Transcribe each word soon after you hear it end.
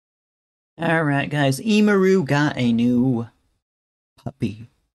Alright, guys. Emaru got a new puppy.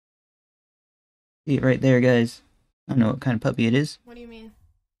 See it right there, guys. I don't know what kind of puppy it is. What do you mean?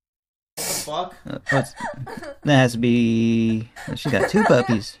 What the fuck? That has to be... She got two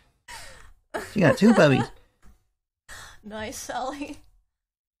puppies. She got two puppies. Nice, Sally.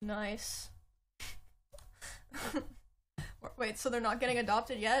 Nice. Wait, so they're not getting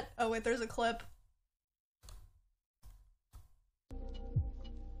adopted yet? Oh wait, there's a clip.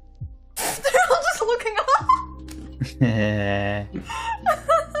 They're all just looking up!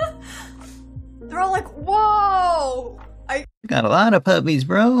 They're all like, whoa! Got a lot of puppies,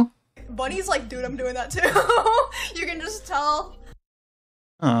 bro. Bunny's like, dude, I'm doing that too. You can just tell.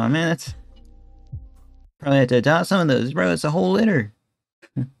 Oh man, that's... Probably have to adopt some of those, bro. It's a whole litter.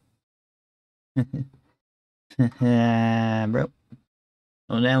 Bro.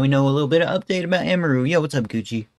 Well, now we know a little bit of update about Emaru. Yo, what's up, Gucci?